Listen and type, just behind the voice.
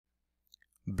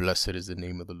Blessed is the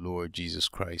name of the Lord Jesus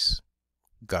Christ.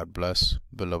 God bless,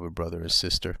 beloved brother and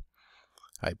sister.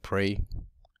 I pray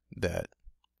that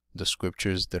the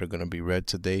scriptures that are going to be read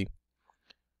today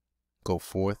go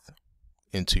forth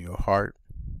into your heart,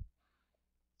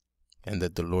 and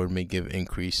that the Lord may give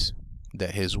increase,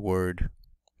 that his word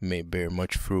may bear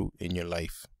much fruit in your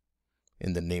life,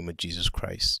 in the name of Jesus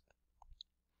Christ.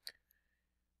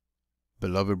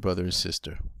 Beloved brother and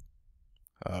sister,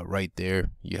 right there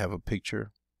you have a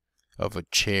picture of a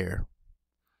chair,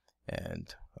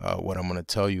 and what I'm going to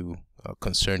tell you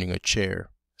concerning a chair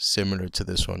similar to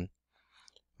this one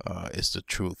is the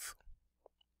truth.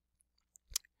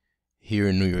 Here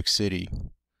in New York City,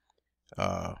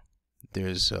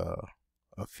 there's a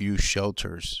few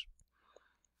shelters,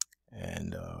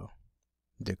 and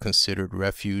they're considered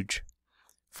refuge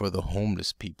for the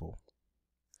homeless people.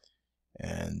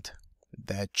 And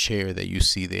that chair that you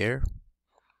see there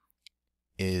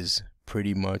is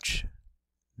pretty much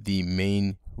the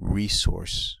main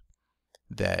resource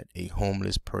that a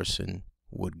homeless person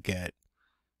would get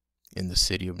in the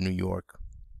city of New York,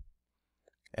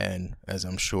 and as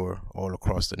I'm sure all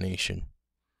across the nation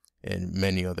and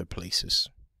many other places.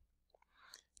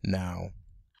 Now,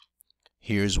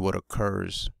 here's what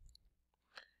occurs.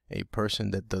 A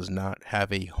person that does not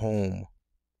have a home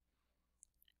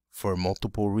for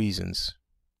multiple reasons.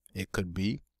 It could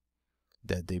be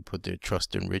that they put their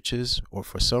trust in riches, or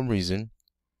for some reason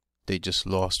they just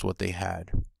lost what they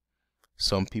had.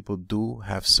 Some people do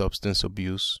have substance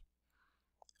abuse.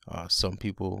 Some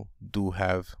people do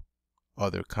have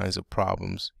other kinds of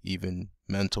problems, even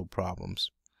mental problems.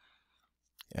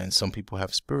 And some people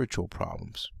have spiritual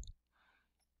problems,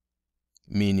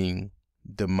 meaning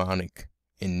demonic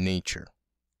in nature.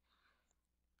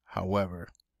 However,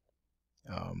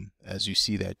 as you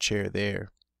see that chair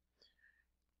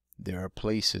there are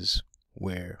places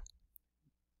where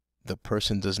the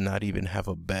person does not even have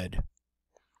a bed.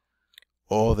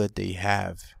 All that they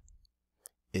have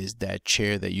is that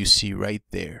chair that you see right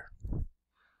there.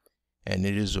 And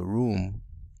it is a room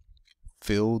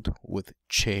filled with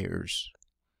chairs,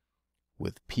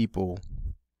 with people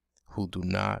who do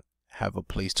not have a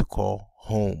place to call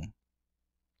home.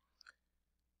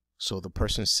 So the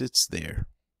person sits there,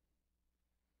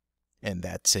 and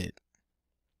that's it.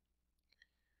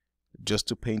 Just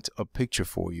to paint a picture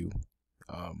for you,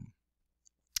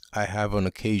 I have on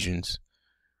occasions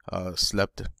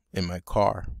slept in my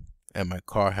car, and my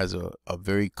car has a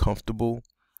very comfortable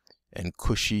and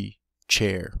cushy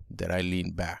chair that I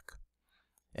lean back,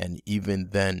 and even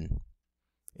then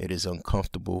it is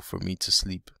uncomfortable for me to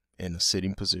sleep in a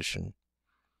sitting position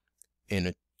in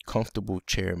a comfortable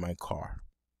chair in my car.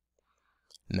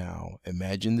 Now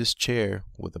imagine this chair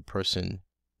with a person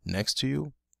next to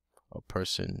you, a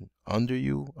person under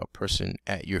you, a person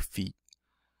at your feet,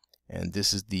 and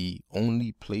this is the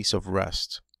only place of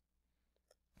rest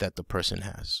that the person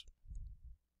has.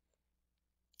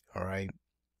 All right.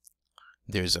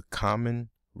 There's a common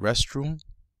restroom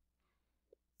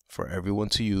for everyone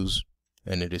to use,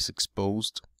 and it is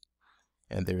exposed,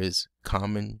 and there is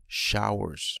common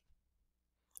showers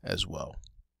as well.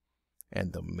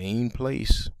 And the main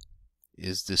place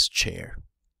is this chair.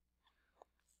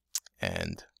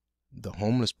 And the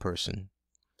homeless person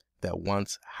that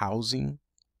wants housing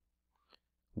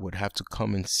would have to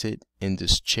come and sit in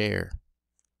this chair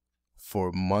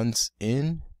for months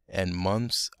in and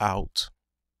months out,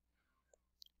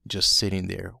 just sitting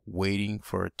there waiting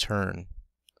for a turn,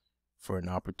 for an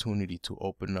opportunity to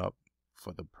open up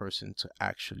for the person to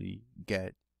actually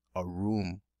get a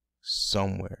room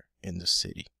somewhere in the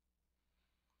city.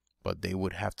 But they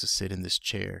would have to sit in this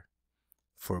chair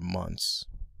for months.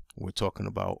 We're talking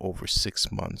about over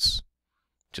 6 months,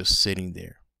 just sitting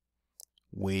there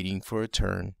waiting for a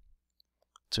turn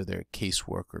to their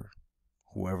caseworker.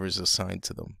 Whoever is assigned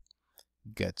to them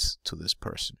gets to this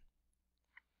person.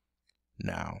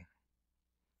 Now,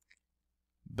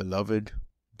 beloved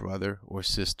brother or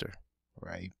sister,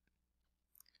 right?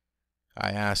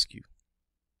 I ask you,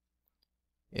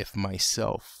 if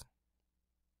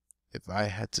I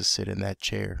had to sit in that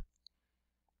chair,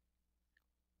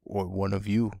 or one of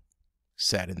you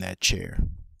sat in that chair,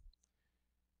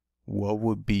 what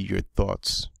would be your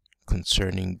thoughts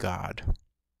concerning God?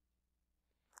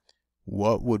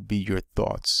 What would be your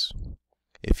thoughts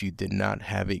if you did not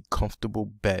have a comfortable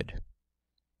bed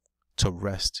to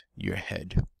rest your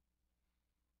head?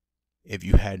 If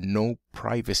you had no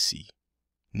privacy,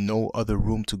 no other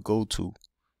room to go to,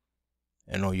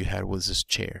 and all you had was this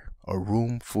chair, a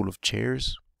room full of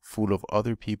chairs, full of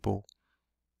other people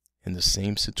in the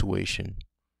same situation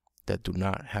that do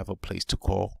not have a place to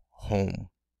call home,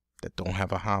 that don't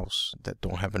have a house, that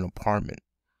don't have an apartment,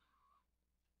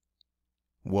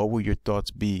 what will your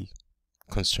thoughts be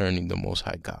concerning the Most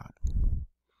High God?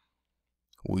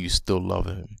 Will you still love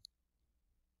him?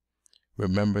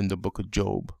 Remember in the book of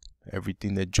Job,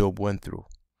 everything that Job went through,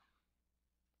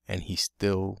 and he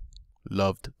still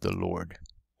loved the Lord.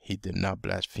 He did not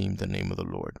blaspheme the name of the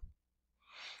Lord.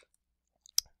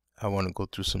 I want to go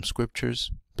through some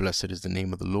scriptures. Blessed is the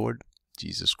name of the Lord,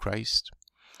 Jesus Christ.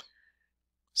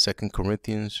 2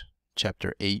 Corinthians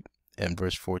chapter 8 and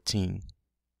verse 14.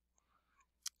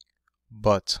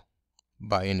 But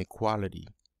by inequality,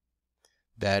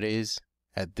 that is,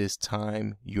 at this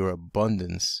time your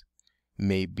abundance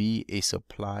may be a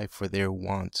supply for their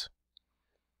want,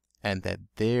 and that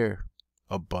their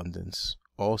abundance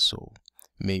also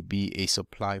may be a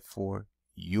supply for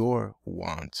your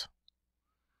want,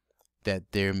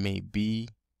 that there may be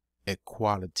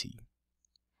equality.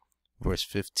 Verse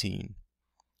 15,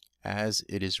 as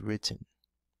it is written,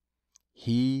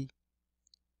 he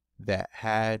that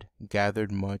had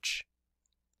gathered much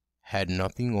had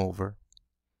nothing over,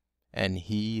 and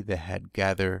he that had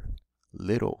gathered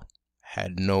little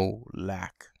had no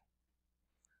lack.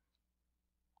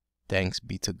 Thanks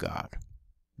be to God.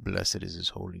 Blessed is his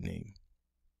holy name.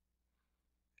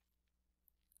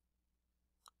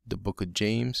 The book of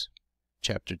James,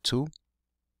 chapter 2,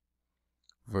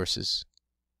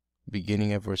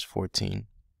 beginning at verse 14.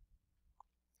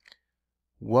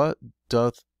 What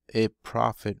doth it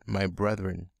profit, my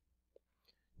brethren,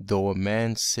 though a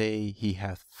man say he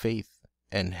hath faith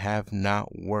and have not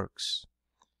works?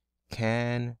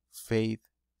 Can faith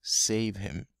save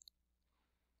him?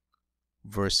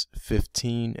 Verse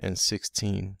 15 and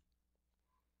 16.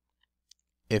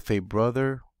 If a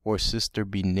brother or sister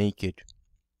be naked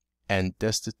and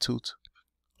destitute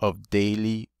of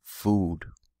daily food,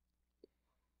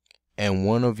 and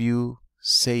one of you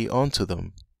say unto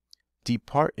them,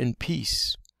 depart in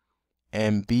peace,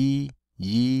 and be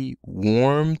ye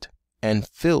warmed and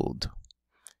filled,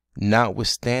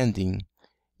 notwithstanding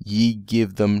ye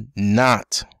give them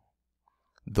not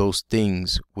those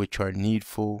things which are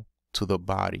needful to the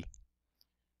body,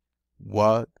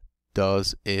 what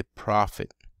does it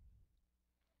profit?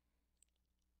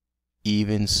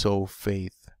 Even so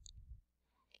faith,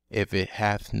 if it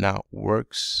hath not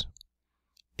works,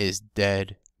 is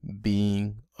dead,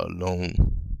 being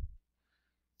alone.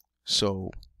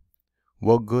 So,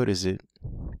 what good is it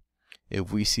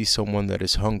if we see someone that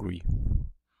is hungry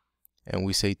and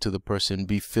we say to the person,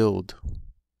 be filled,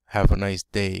 have a nice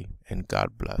day, and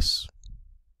God bless?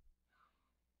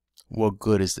 What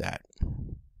good is that?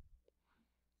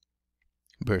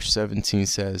 Verse 17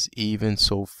 says, even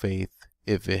so faith,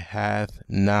 if it hath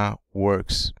not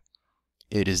works,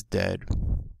 it is dead.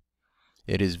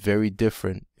 It is very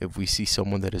different if we see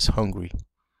someone that is hungry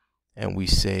and we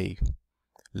say,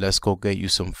 let's go get you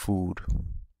some food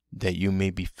that you may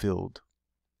be filled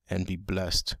and be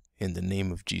blessed in the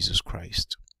name of Jesus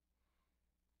Christ.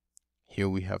 Here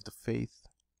we have the faith,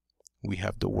 we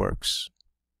have the works.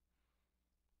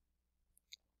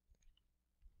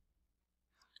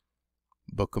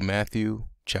 Book of Matthew,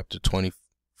 chapter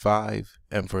 25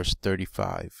 and verse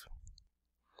 35.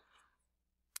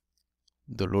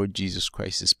 The Lord Jesus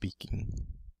Christ is speaking,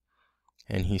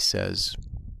 and he says,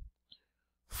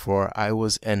 for I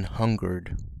was an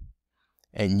hungered,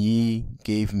 and ye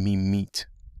gave me meat.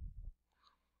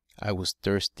 I was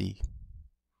thirsty,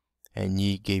 and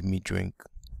ye gave me drink.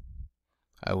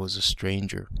 I was a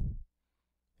stranger,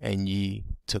 and ye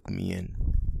took me in.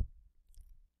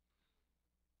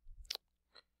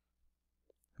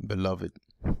 Beloved,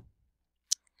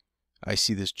 I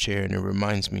see this chair and it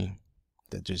reminds me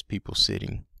that there's people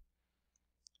sitting,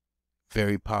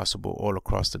 very possible all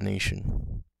across the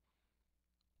nation,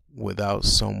 without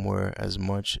somewhere as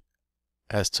much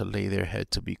as to lay their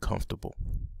head to be comfortable.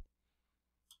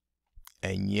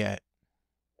 And yet,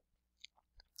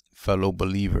 fellow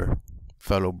believer,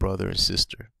 fellow brother and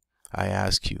sister, I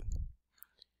ask you,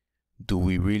 do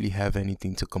we really have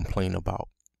anything to complain about?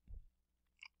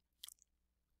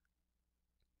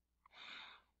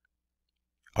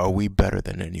 Are we better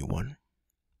than anyone?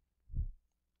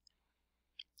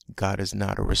 God is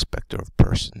not a respecter of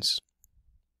persons.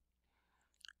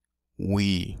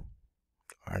 We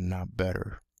are not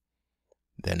better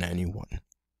than anyone.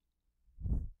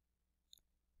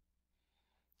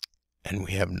 And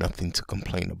we have nothing to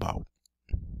complain about.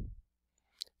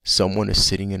 Someone is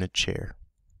sitting in a chair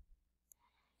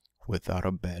without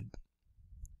a bed,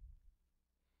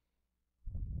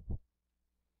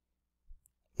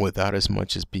 without as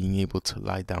much as being able to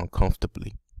lie down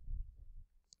comfortably,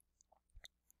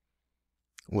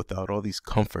 without all these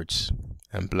comforts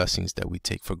and blessings that we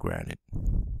take for granted.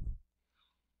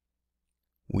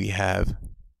 We have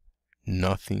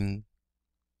nothing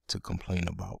to complain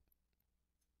about.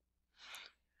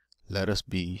 Let us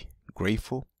be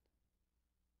grateful,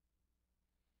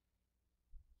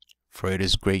 for it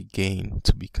is great gain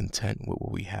to be content with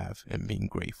what we have and being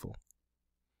grateful.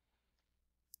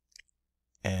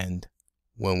 And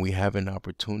when we have an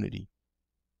opportunity,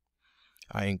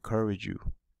 I encourage you,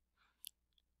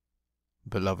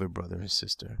 beloved brother and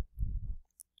sister,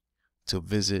 to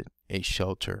visit a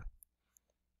shelter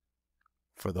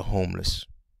for the homeless.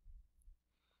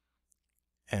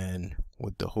 And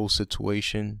with the whole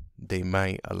situation, they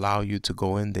might allow you to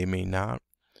go in, they may not,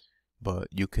 but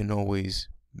you can always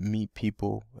meet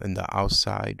people in the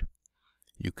outside.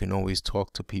 You can always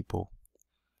talk to people.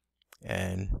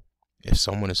 And if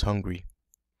someone is hungry,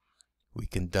 we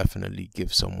can definitely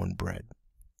give someone bread,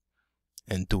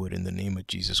 and do it in the name of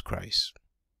Jesus Christ.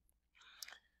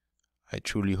 I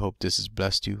truly hope this has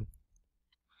blessed you,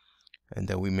 and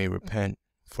that we may repent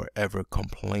for ever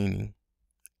complaining,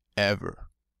 ever.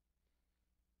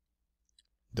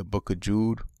 The book of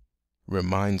Jude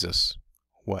reminds us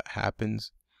what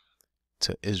happens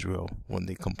to Israel when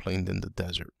they complained in the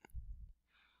desert.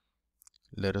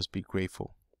 Let us be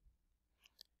grateful.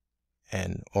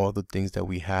 And all the things that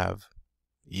we have,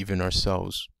 even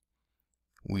ourselves,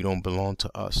 we don't belong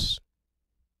to us.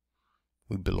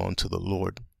 We belong to the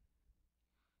Lord.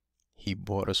 He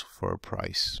bought us for a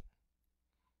price,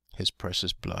 His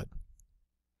precious blood.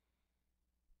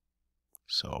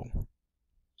 So,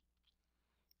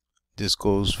 this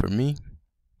goes for me.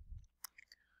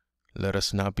 Let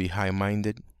us not be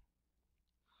high-minded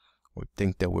or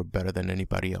think that we're better than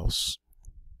anybody else.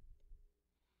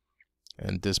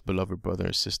 And this, beloved brother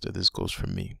and sister, this goes for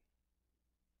me.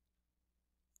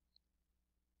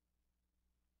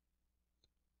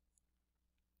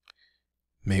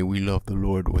 May we love the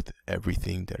Lord with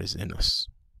everything that is in us,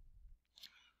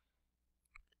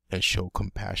 and show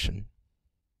compassion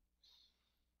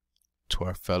to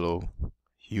our fellow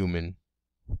human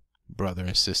brother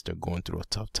and sister going through a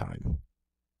tough time,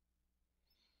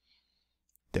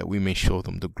 that we may show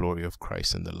them the glory of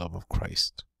Christ and the love of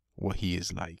Christ, what He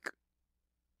is like.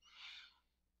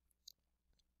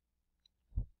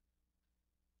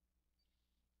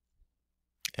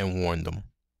 And warn them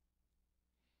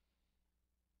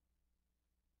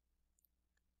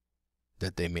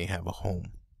that they may have a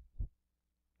home,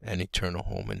 an eternal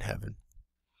home in heaven.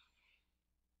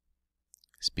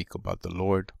 Speak about the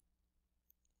Lord,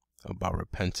 about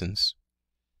repentance,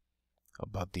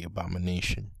 about the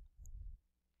abomination,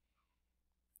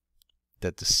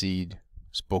 that the seed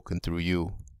spoken through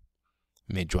you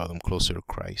may draw them closer to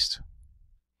Christ.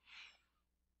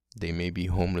 They may be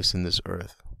homeless in this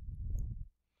earth,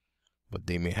 but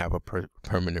they may have a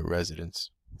permanent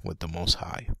residence with the Most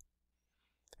High.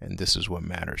 And this is what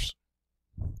matters.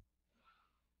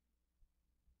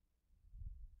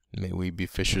 May we be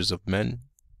fishers of men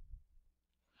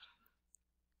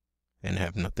and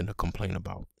have nothing to complain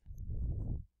about.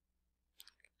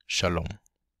 Shalom.